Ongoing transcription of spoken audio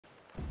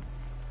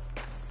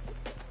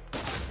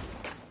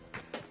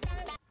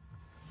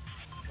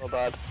Not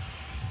bad.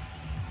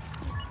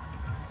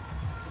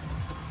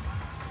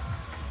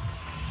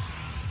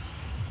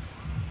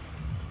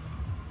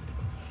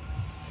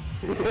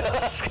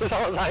 That's because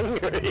I was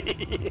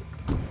angry.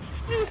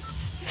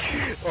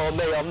 Oh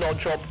mate, I've not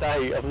dropped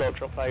out. I've not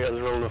dropped out as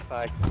a roll of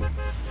fag.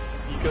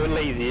 You going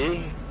lazy,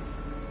 eh?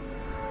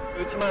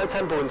 Go to Mount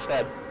Temple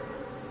instead.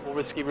 Or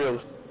risky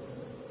reels.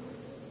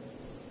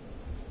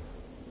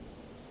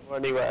 Or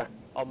anywhere.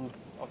 I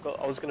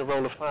was gonna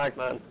roll a fag,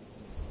 man.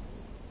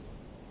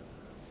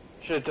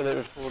 Should have done it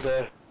before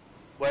the.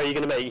 Where are you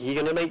gonna make? Are you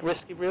gonna make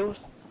risky reels?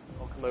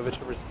 I'll come over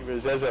to risky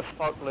reels. There's a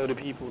fuckload of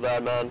people there,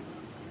 man.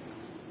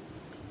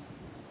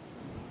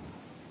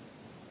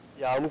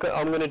 Yeah, I'm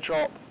gonna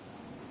drop.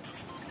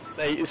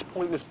 Mate, it's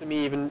pointless to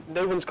me even.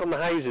 No one's gone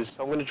the houses,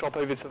 so I'm gonna drop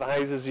over to the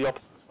houses the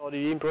opposite side of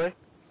you, bro.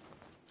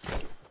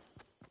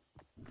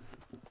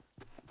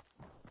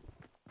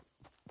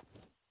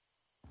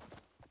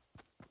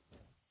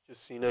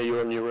 Just so you know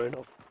you're on your own.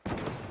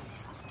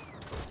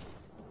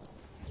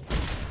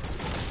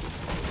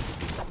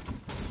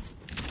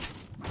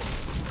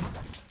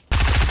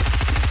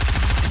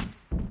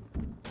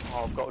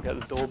 Oh, I've got to get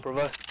the door,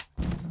 brother.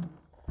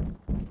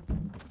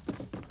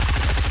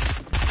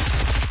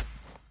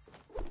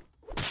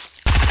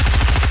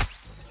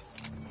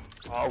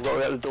 Oh, I've got to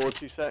get the door,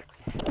 2 secs.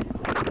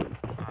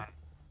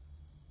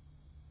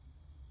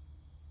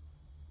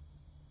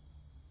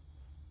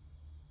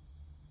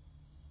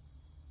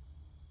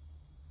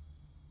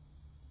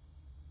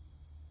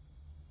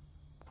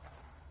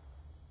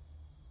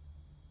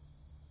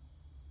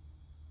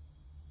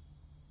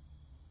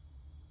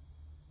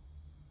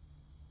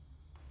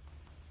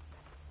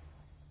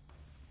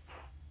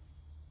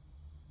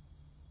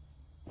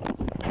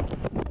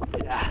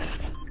 Yes!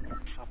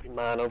 Happy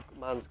man,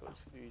 man's got his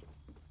food.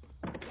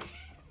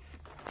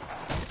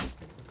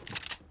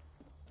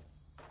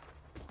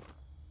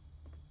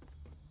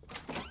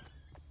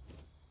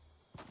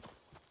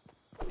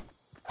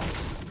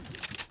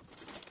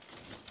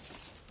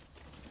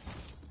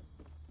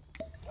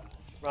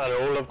 Right,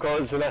 all I've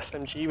got is an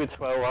SMG with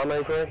 12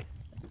 ammo, bro.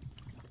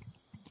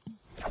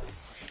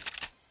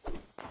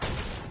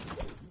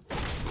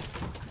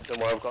 Don't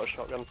worry, I've got a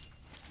shotgun.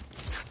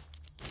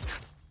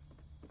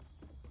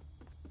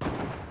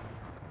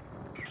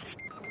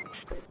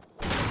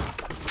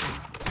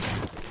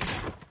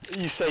 Are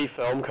you safe,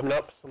 Phil? I'm coming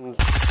up. Oh,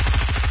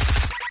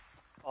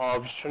 I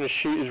was trying to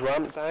shoot his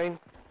ramp down.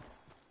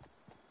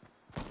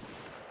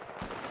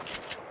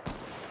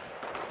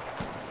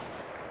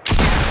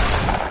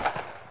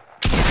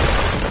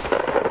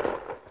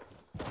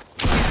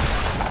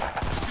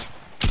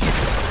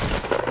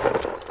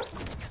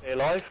 Stay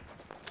alive?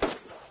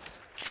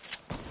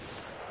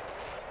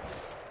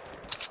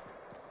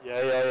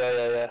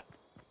 Yeah.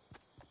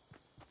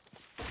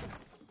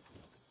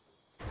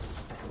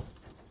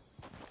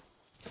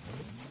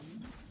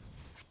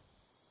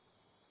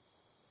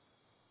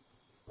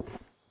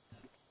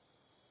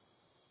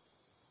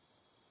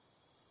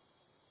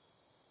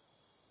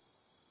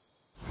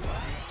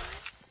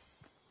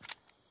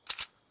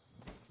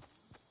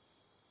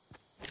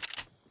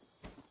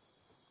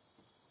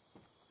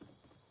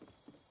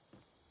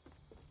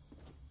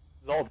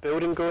 A lot of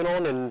building going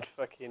on and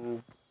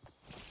fucking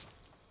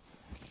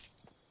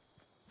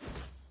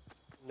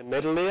in the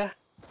middle here.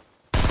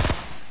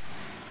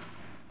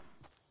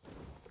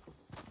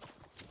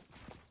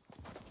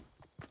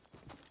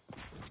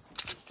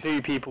 There's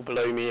 2 people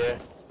below me here.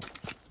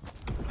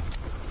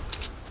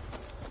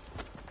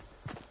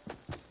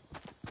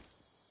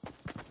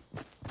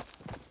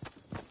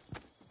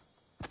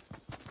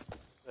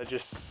 They're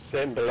just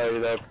sitting below.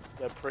 They're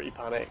pretty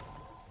panicky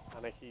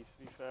to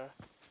be fair.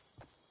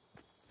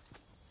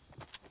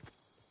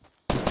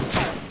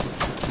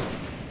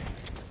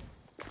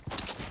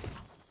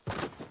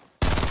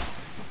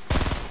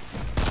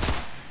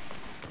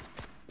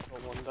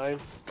 One down.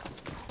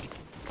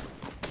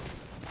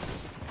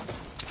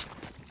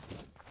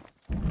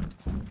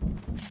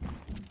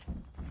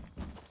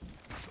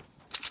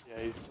 Yeah,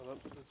 he's gone up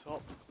to the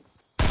top.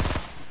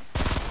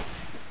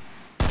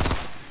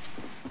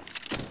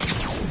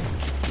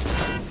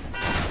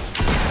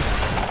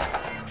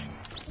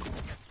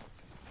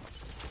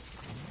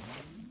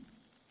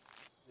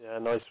 Yeah,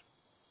 nice.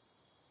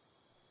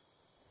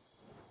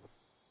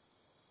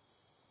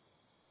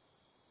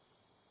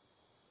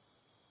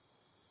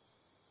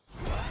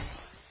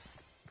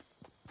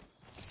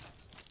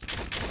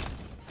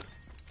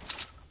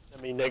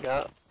 Let me nick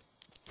that.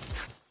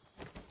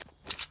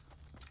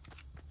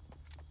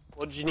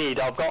 What do you need?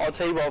 I'll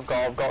tell you what I've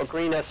got. I've got a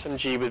green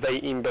SMG with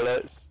 18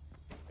 bullets.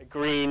 A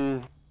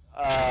green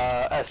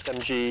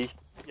SMG.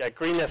 Yeah,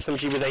 green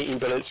SMG with 18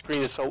 bullets.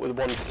 Green assault with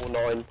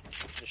 149.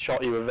 I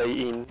shot you with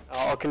 18.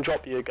 I can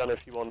drop you a gun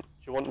if you want. Do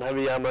you want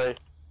heavy ammo?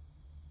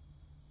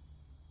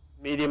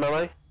 Medium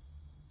ammo?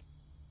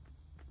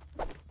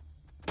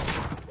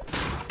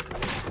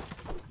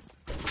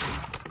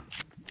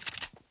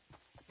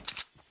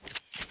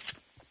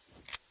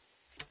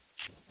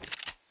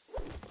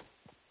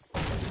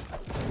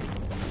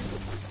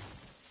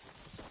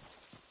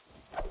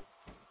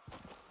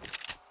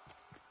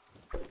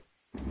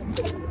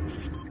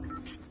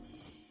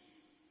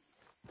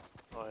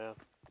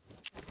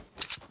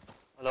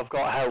 And I've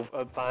got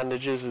health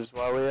bandages as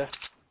well here.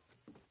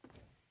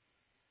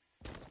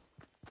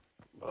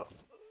 But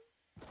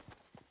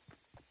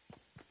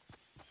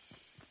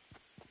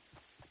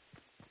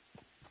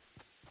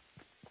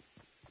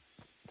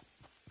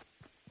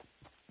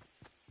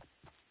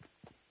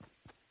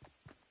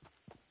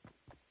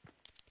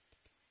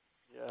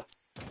yeah.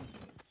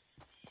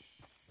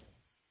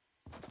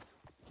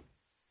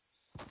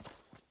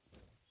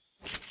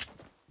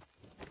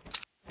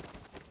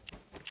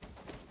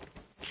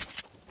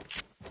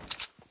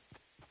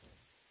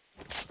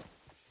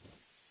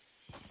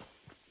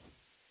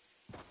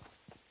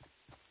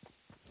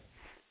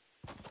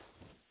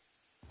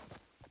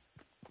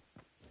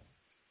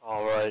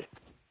 Alright.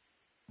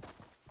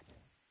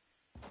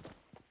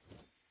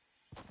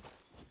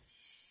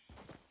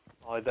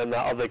 Oh, then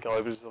that other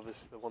guy was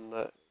obviously the one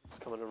that was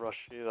coming to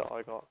rush you that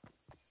I got.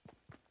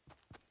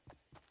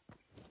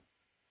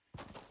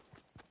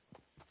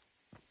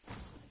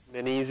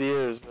 Minis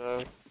here as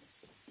well.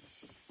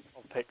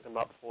 I'll pick them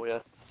up for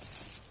you.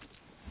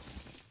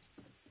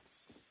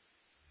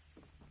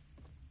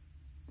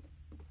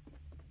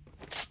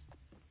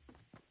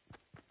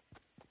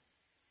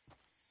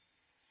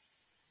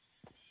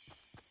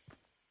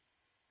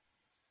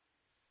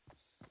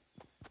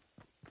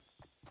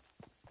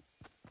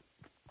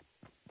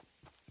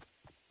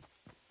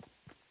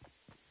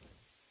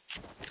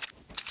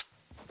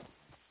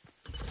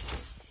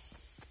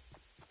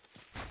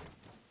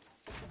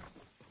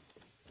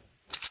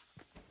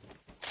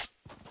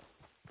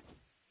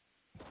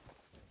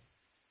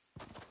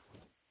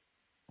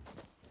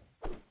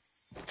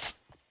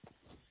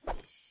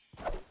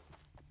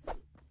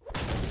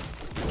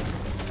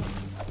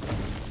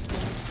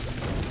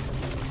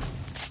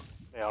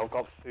 Yeah, I've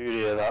got food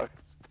here that I can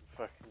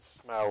fucking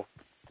smell.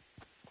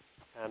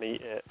 Can't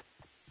eat it.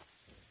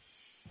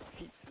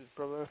 Pizzas,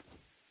 brother.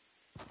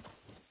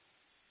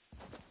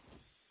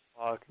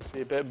 Oh, I can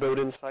see a bit of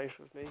building safe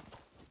with me.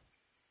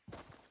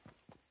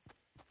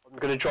 I'm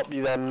gonna drop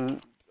you them.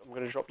 I'm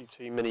gonna drop you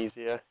 2 minis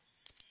here.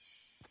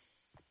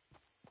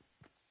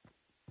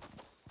 Do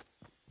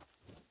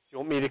you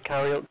want me to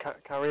carry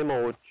them,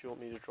 or do you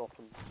want me to drop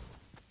them?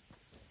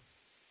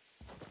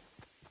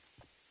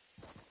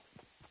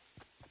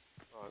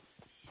 Right.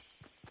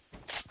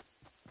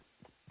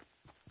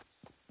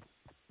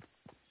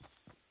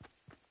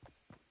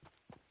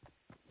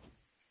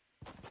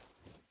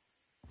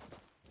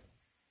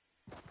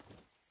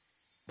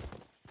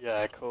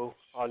 Yeah, cool.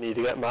 I need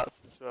to get mats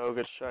as well.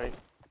 Good shape.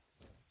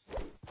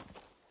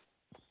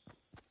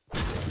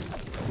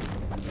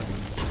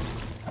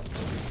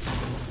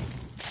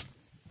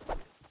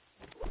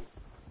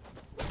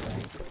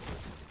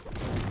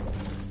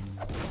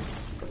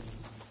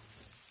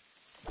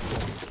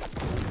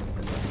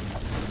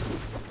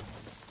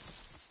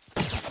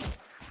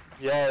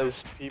 Yeah,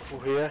 there's people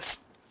here.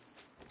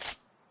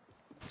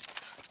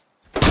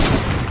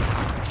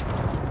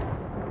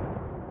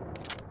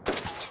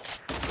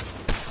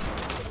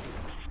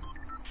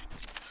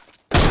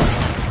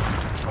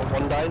 Got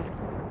one down.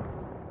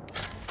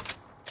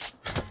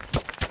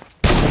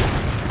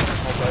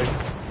 Almost.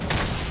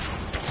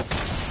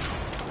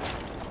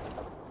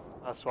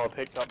 That's why I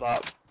picked up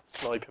that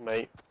sniper,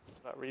 mate,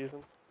 for that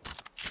reason.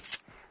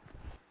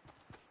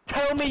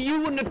 Tell me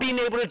you wouldn't have been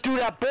able to do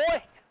that,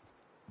 boy!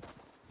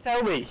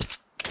 Tell me!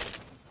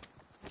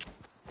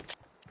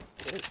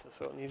 Yes, that's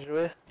what I need to do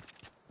here.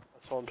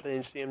 That's why I'm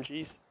playing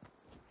CMGs.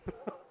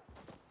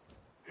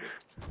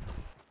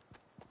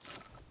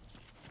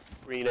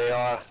 Green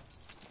AR.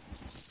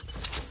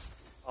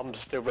 I'm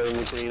still running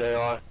the green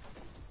AR.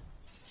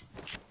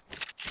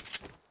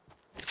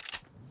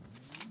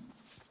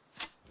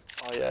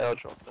 Oh yeah, I'll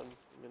drop them.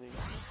 Minis.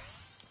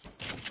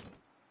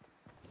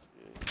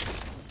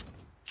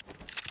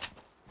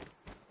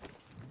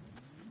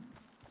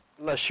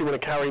 Unless you want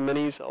to carry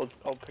minis,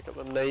 I'll pick up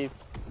them nades.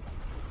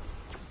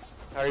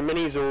 Carry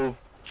minis or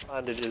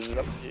bandages is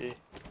up to you.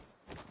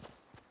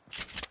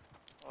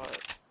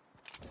 Alright.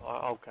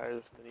 I'll carry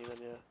this mini then,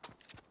 yeah.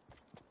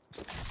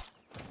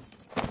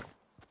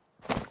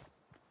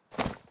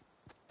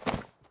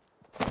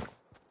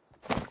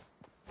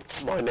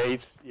 My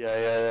nades,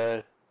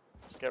 yeah.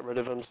 Just get rid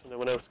of them so no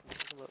one else can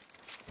pick them up.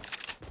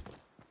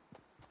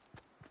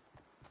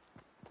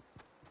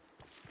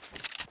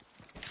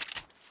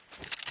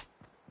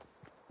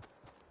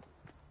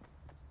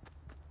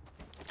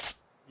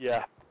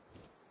 Yeah.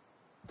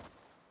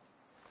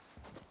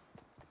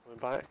 Coming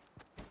back.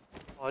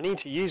 Oh, I need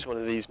to use one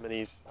of these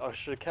minis. I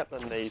should have kept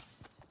them nades.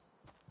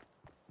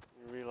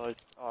 You realise,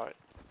 alright.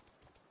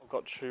 I've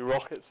got 2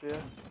 rockets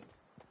here.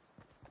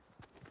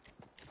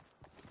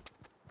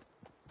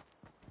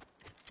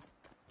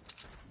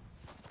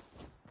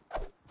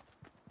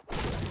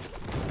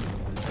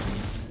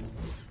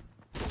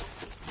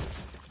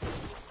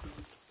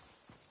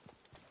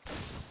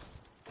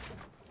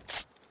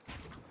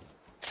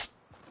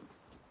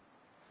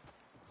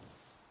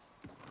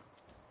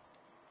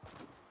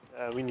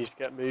 We need to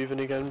get moving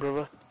again,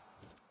 brother.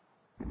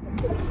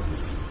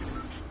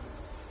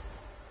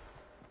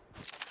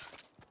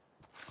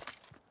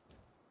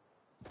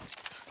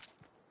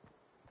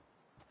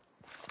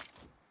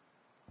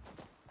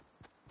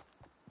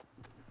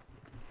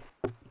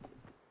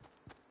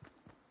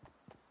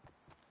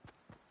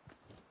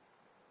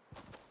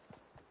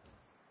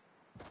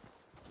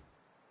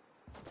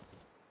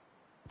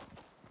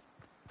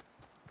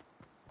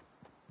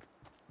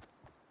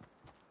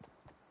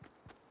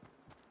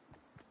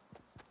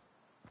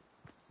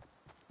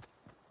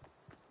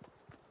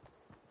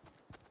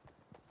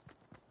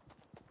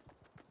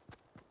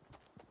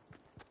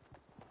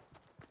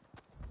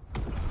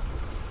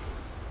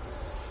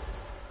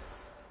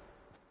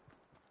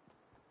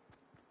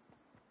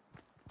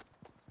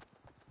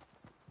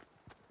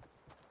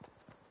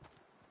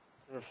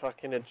 gonna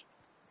fucking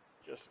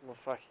adjust my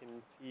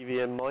fucking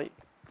TV and mic.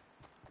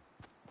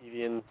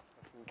 TV and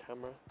fucking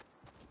camera.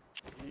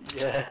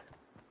 Yeah.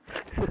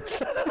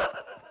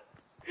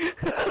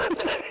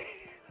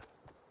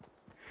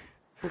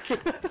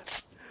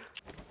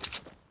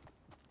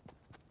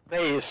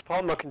 Mate, it's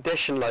part of my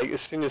condition, like,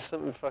 as soon as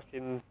something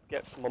fucking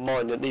gets on my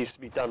mind, it needs to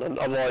be done, and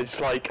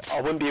otherwise, like,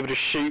 I wouldn't be able to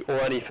shoot or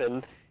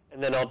anything,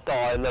 and then I'll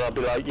die, and then I'll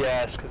be like,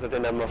 yeah, it's because I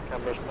didn't have enough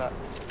camera stats.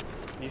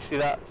 You see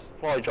that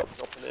supply drop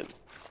dropping in?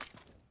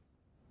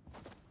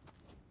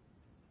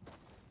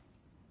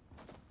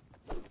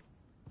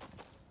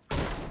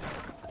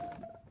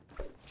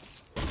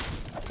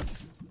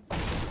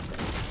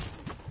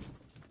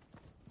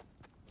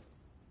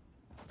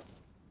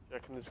 I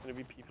reckon there's going to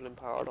be people in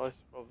paradise,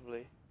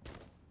 probably.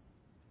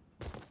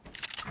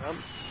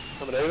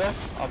 Coming over.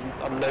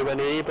 I'm nowhere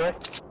near you, bro.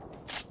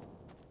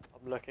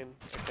 I'm looking.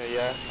 Okay,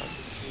 yeah.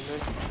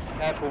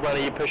 Careful,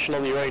 Rennie, you're pushing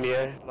on your own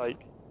here. Like,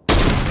 you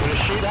wanna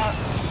shoot that?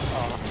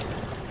 Oh.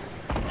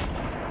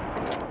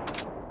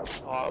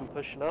 Alright, I'm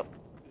pushing up.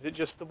 Is it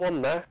just the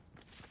one there?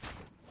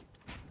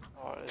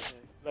 Alright, okay.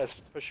 Let's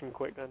push him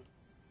quick then.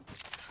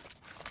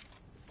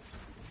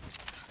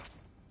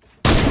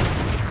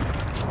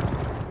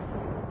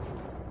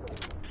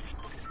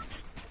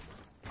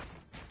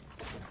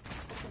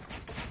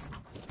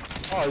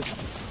 Oh, there's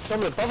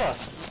someone above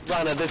us.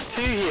 Rana, there's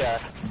two here.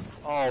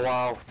 Oh,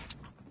 wow.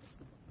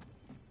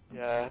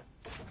 Yeah.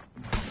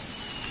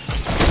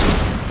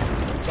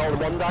 Got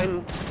one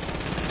down.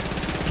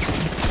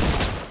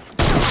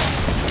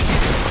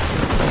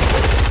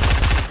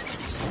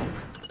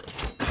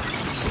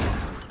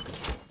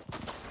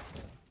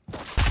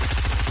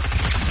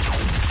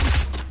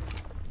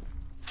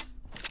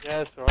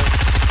 Yeah, it's alright.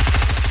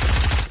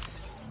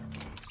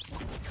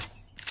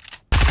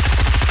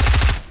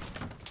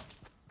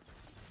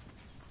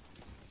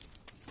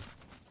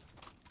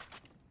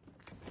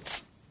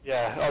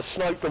 Yeah, I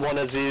sniped the one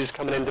as he was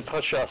coming in to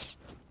push us.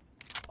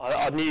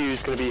 I knew he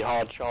was going to be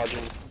hard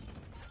charging.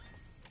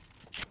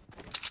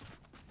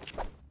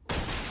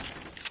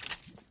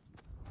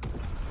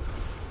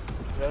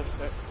 Yes,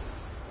 sick.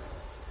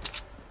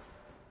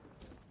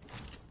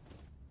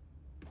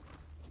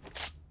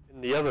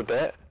 In the other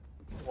bit?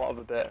 What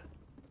other bit?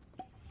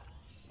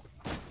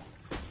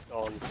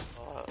 Gone.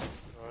 Alright,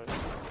 right.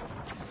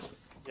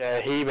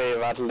 Yeah, he may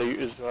have had loot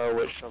as well,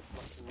 which I've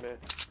fucking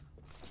missed.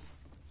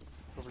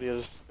 Probably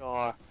a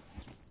scar.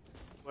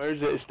 Where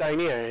is it? It's down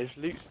here. His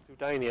loot's still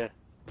down here.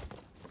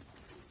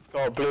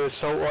 Got a blue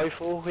assault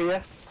rifle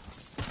here.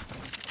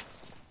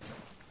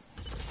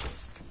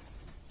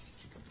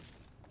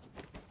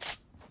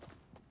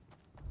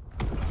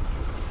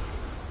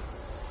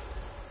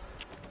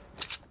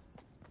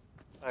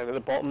 Down at the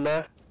bottom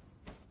there.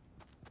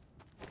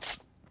 A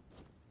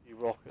few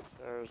rockets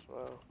there as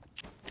well.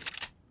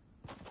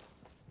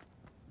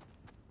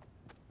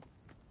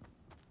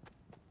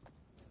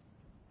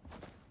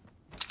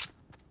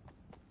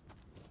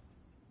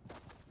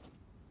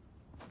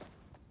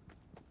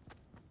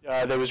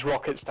 There was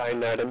rockets down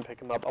there, I didn't pick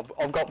them up.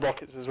 I've got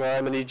rockets as well.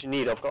 How many do you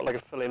need? I've got like a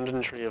full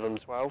inventory of them,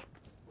 12.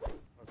 I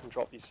can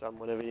drop you some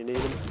whenever you need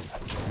them.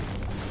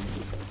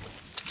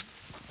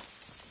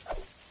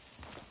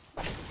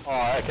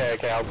 Oh,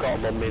 okay, I've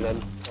got them on me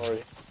then.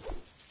 Sorry.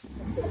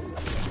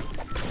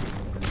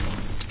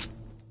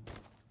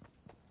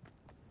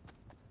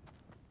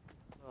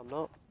 No, I'm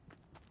not.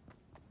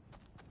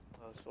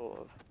 Oh, sort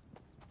of.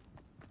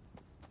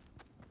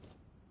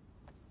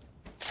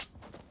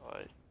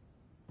 Alright.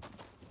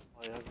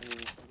 I haven't even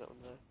put that on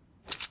there.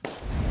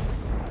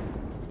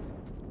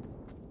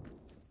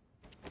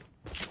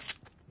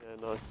 Yeah,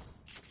 nice.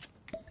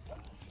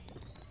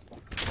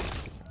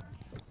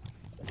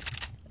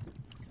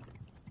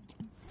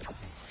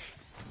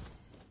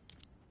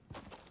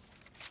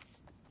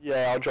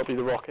 Yeah, I'll drop you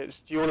the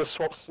rockets. Do you want to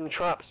swap some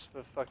traps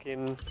for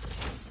fucking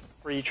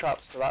free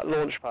traps for that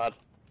launch pad?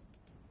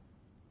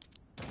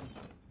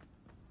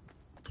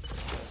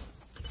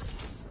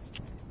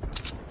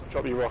 I'll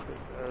drop you rockets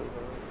there as well.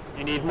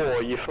 You need more,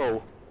 are you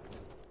full?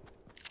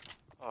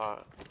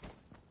 Alright.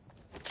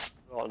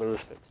 Got another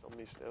 6 on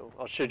me still.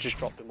 I should just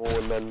drop them all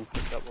and then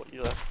pick up what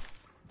you left.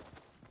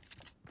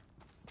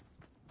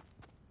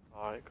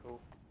 Alright, cool.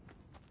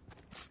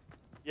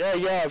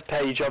 Yeah,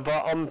 Paige,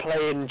 I'm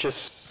playing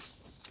just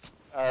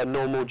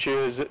normal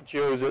duos at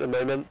the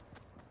moment.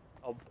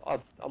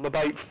 I'm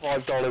about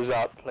 $5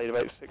 up, played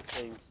about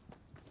 16. So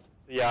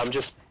yeah, I'm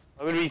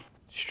going to be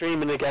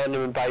streaming again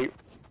in about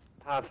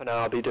half an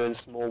hour. I'll be doing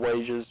some more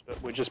wagers,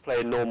 but we're just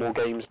playing normal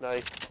games now.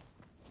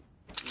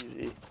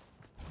 Easy.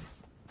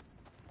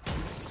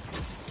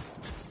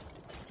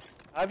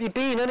 How have you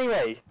been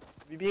anyway?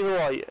 Have you been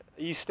alright?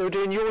 Are you still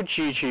doing your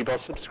YouTube? I'll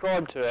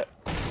subscribe to it.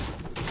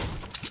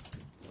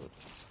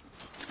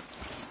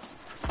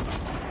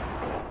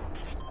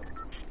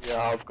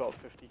 Yeah, I've got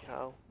 50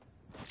 cal.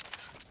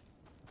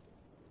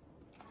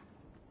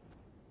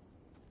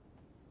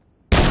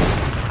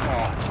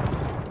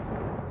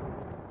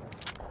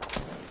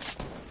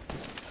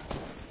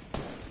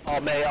 Oh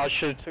mate, I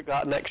should have took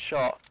that next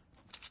shot.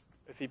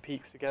 he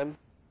peeks again.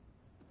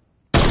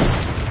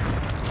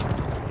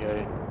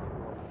 Yeah.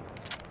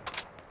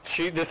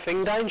 Shoot the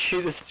thing down.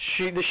 Shoot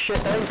the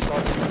shit down. So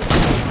I can...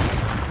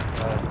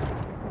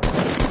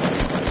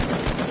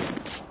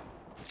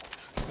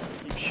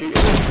 Keep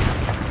shooting.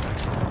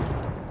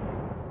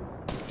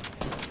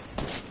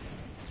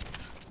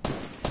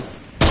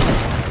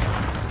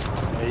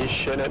 Yeah, he's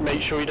shooting it.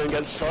 Make sure you don't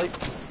get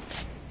sniped.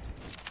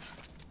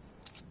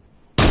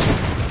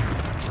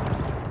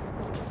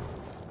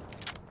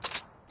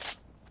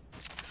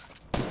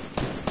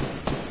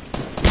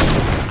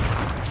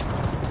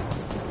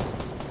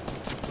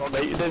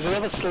 There's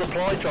another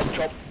supply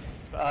drop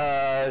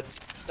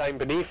down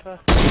beneath her.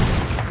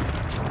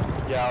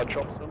 Yeah, I'll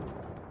drop some.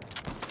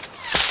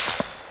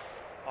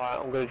 Alright,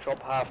 I'm going to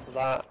drop half of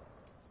that.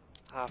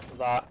 Half of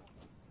that.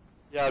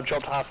 Yeah, I've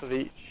dropped half of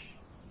each.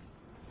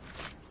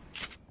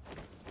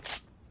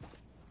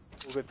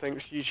 All good,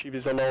 thanks. YouTube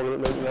is on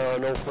an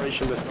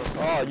operation this month.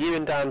 Oh, you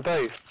and Dan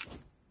both.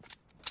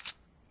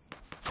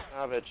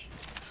 Savage.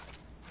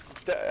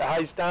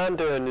 How's Dan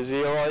doing? Is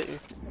he alright?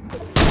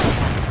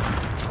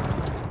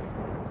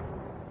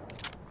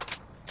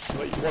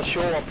 What's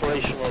your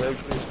operation on?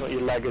 Hopefully it's not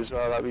your leg as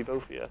well, that'd be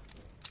both of you.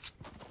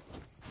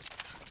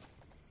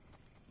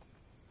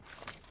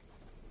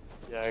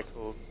 Yeah,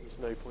 cool. There's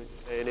no point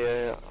staying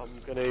here. I'm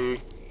gonna...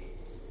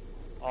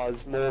 Oh,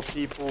 there's more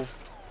people...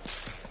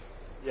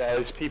 Yeah,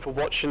 there's people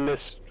watching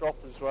this drop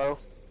as well.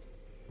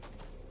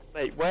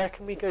 Mate, where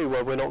can we go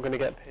where we're not gonna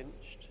get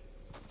pinched?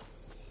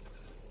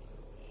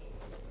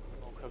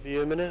 I'll cover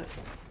you a minute.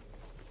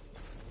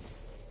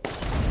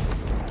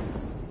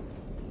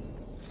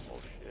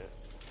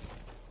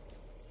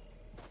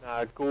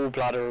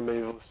 Gallbladder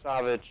removal,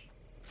 savage.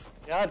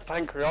 Yeah, I had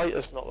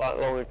pancreatitis not that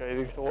long ago,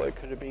 they thought it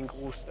could have been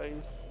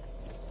gallstones.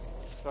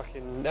 It's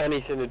fucking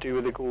anything to do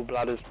with the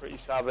gallbladder is pretty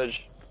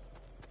savage.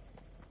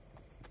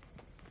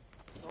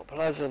 Not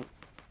pleasant.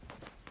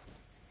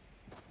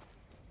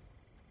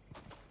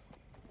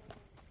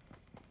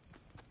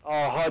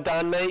 Oh, hi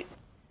Dan, mate.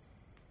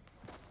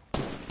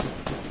 You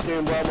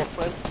doing well, my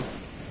friend?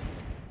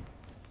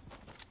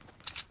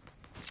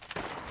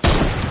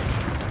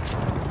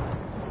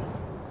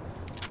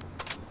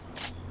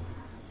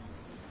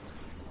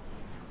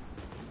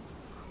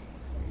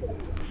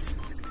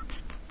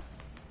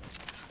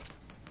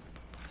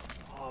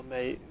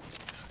 Mate.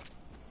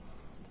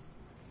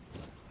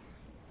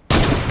 Oh,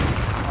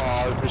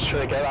 I was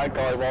trying to get that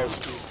guy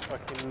whilst he's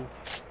fucking...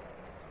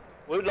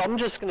 Well, I'm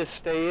just gonna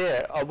stay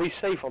here. Are we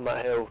safe on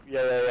that hill?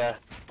 Yeah.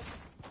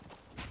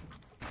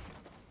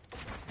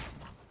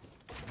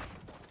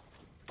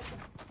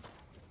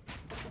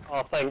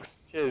 Oh, thanks.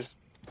 Cheers.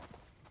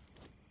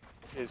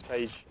 Cheers,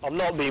 Paige. I've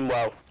not been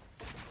well.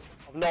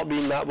 I've not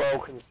been that well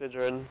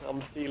considering.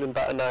 I'm feeling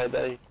better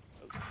nowadays.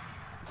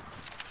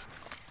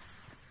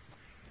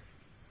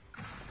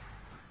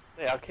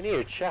 Mate, I can hear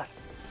a chest.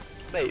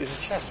 Mate, there's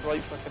a chest right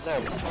fucking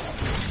down.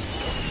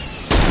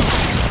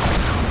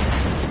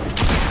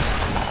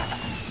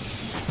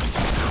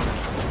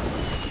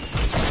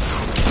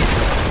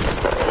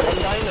 One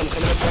down, I'm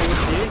coming up over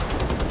to you.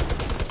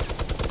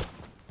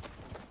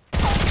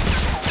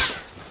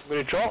 I'm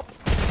gonna drop.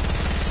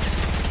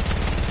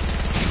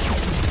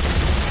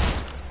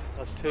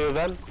 That's two of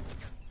them.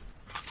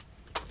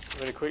 I'm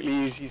gonna quickly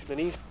use these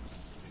minis.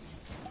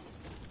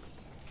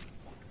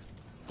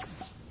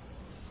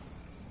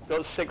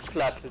 Got 6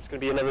 left, there's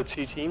going to be another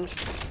 2 teams.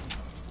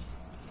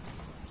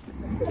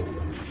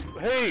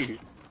 Who?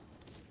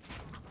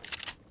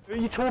 Who are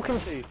you talking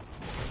to?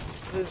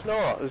 There's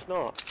not.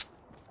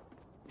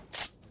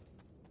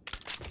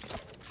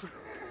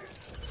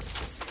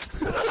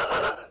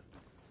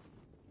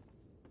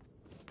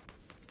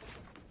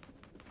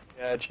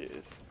 Yeah,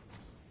 cheers.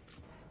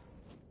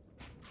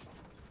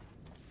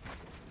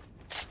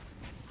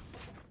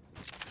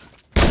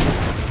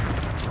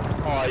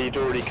 Oh, you'd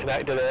already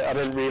connected it. I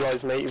didn't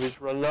realise, mate, he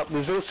was running up.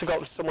 There's also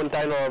got someone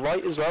down on our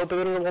right as well,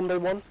 building a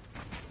 1v1.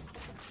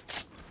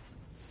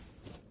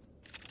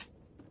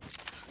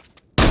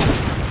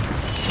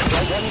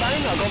 Got one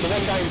down, I got the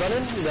one down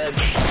running. Red.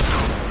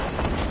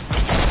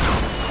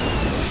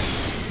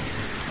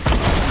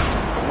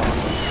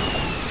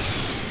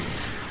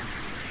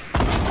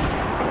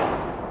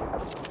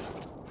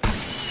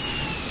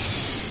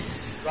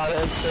 Right,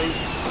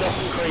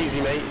 nothing crazy,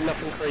 mate,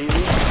 nothing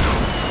crazy.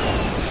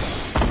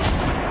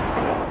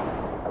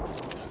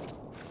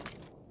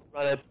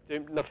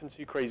 Nothing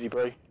too crazy,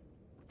 bro.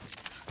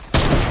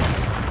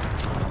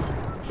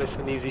 Just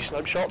an easy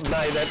snipe shot.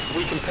 Now that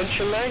we can pinch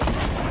him now.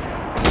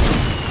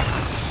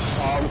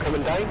 Oh, I'm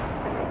coming down.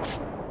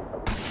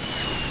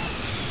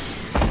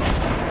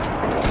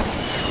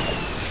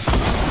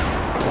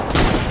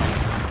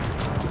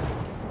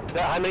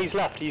 How many's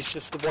left? He's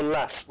just the one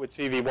left. With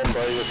 2v1, bro.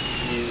 This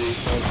is easy.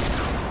 So.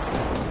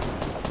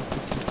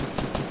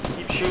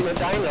 Keep shooting it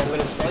down. I'm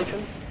gonna snipe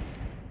him.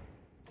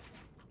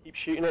 Keep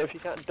shooting it if you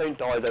can. Don't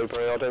die though,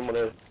 bro. I don't want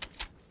to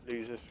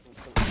lose this from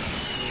something.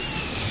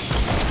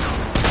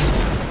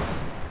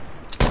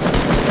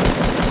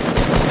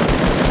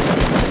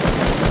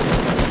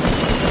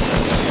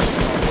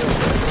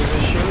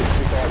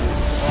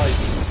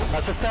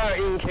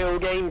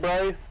 game,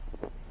 bro.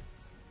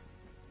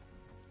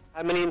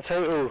 How many in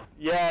total?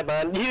 Yeah,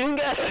 man. You didn't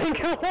get a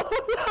single one.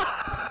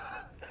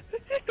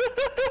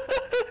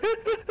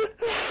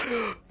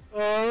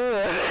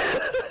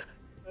 Oh.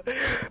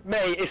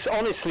 Mate, it's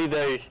honestly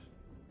though.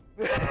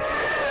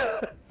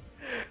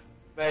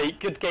 Mate,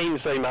 good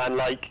games though, man.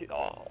 Like,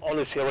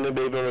 honestly, I want to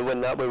be able to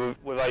win that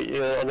without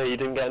you. I know you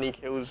didn't get any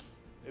kills.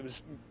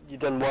 You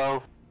done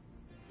well.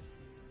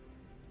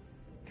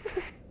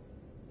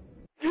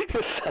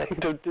 A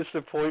sound of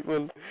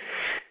disappointment.